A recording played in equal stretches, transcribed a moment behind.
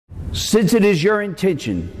Since it is your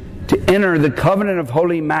intention to enter the covenant of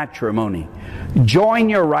holy matrimony, join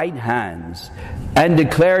your right hands and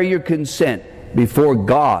declare your consent before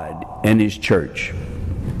God and His church.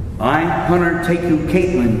 I, Hunter, take you,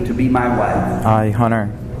 Caitlin, to be my wife. I, Hunter,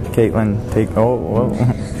 Caitlin, take...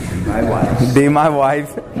 my wife. Be my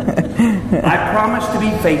wife. I promise to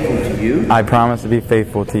be faithful to you. I promise to be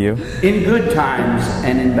faithful to you. In good times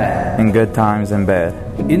and in bad. In good times and bad.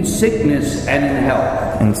 In sickness and in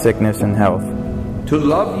health. In sickness and health. To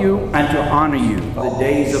love you and to honor you all the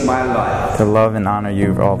days of my life. To love and honor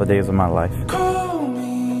you all the days of my life. Call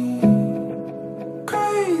me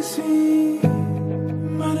crazy,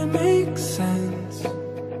 but it makes sense.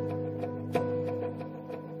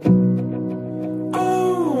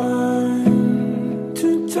 Oh, I'm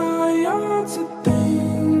too tired to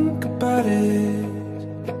think about it.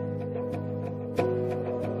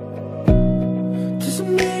 Does it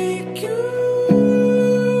make you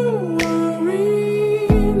worry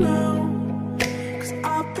now? 'Cause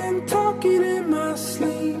I've been talking in my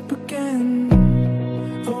sleep again,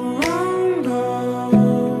 around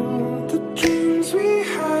all the dreams we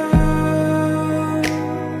had.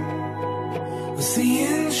 We're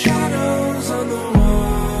seeing shadows on the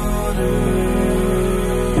water.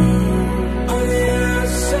 Oh, yeah,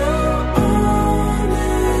 so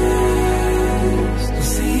honest. We're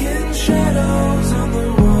seeing shadows on the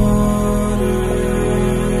water.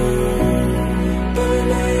 But we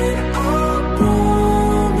made our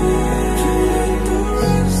promise to let the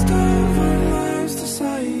rest of our lives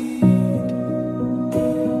decide.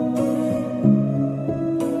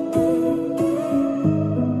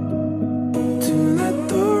 To let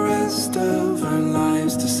the rest of our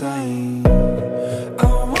lives decide. I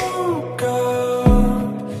woke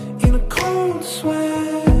up in a cold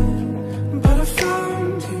sweat, but I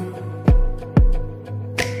found you.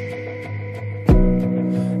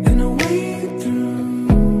 And I wade through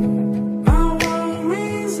my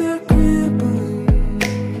worries that crippling.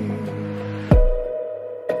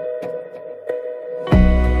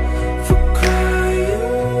 For crying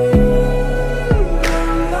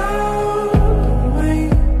out loud,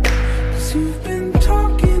 wait, 'cause you've been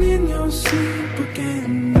talking in your sleep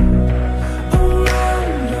again,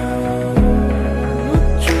 around all the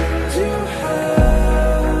dreams you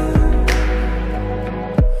had.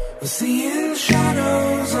 We're seeing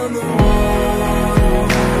shadows on the water.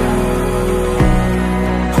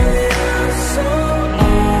 Oh, yeah, so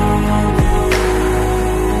honest.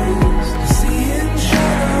 We're seeing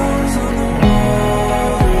shadows on the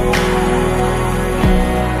water.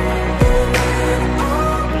 But we made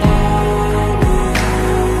our promise.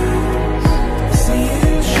 We're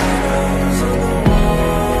seeing shadows on the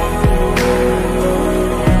water.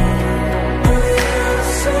 Oh, yeah,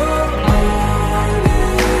 so honest.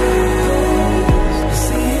 We're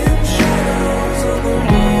seeing shadows on the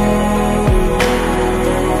water.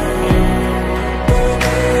 But we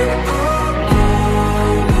made our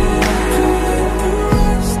promise to let the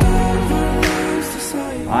rest of our lives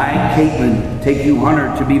decide. I, Caitlin, take you, Hunter,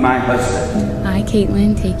 to be my husband. I,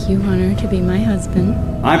 Caitlin, take you, Hunter, to be my husband.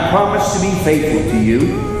 I promise to be faithful to you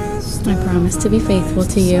I promise to be faithful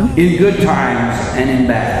to you, in good times and in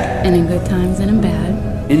bad. and in good times and in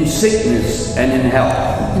bad, In sickness and in health.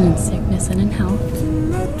 and in sickness and in health,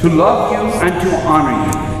 To love you and to honor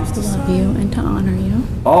you to love you and to honor you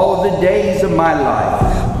all the days of my life.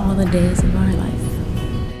 all the days of our life.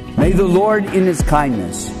 May the Lord in His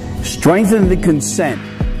kindness strengthen the consent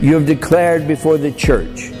you have declared before the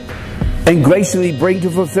church and graciously bring to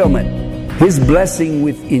fulfillment His blessing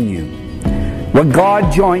within you. What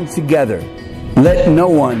God joins together, let no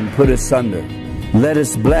one put asunder. Let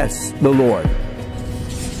us bless the Lord.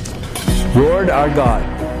 Lord our God,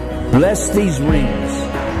 bless these rings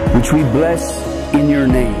which we bless in your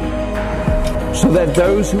name, so that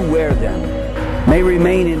those who wear them may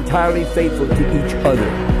remain entirely faithful to each other,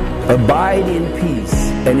 abide in peace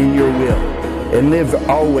and in your will, and live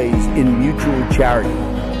always in mutual charity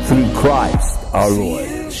through Christ our Lord.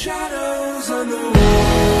 Seeing shadows on the water.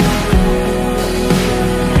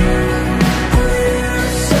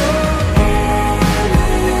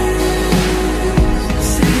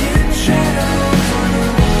 Seeing shadows on the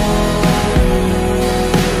water.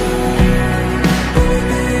 But we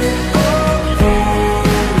made our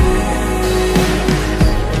promise.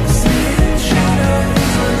 Seeing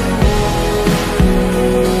shadows on the water.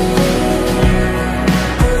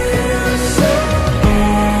 Oh, yeah, so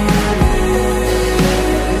honest.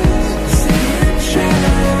 Seeing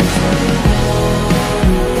shadows.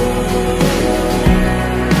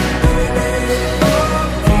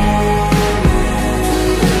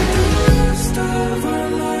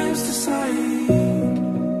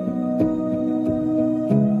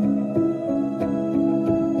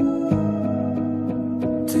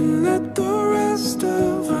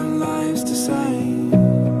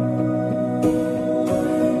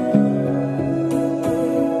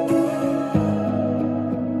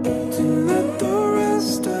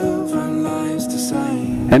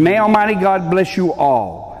 And may Almighty God bless you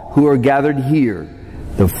all who are gathered here,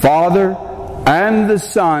 the Father and the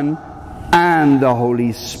Son and the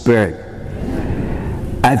Holy Spirit.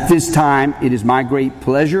 At this time, it is my great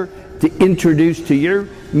pleasure to introduce to you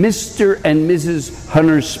Mr. and Mrs.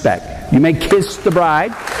 Hunter Specht. You may kiss the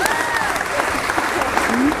bride.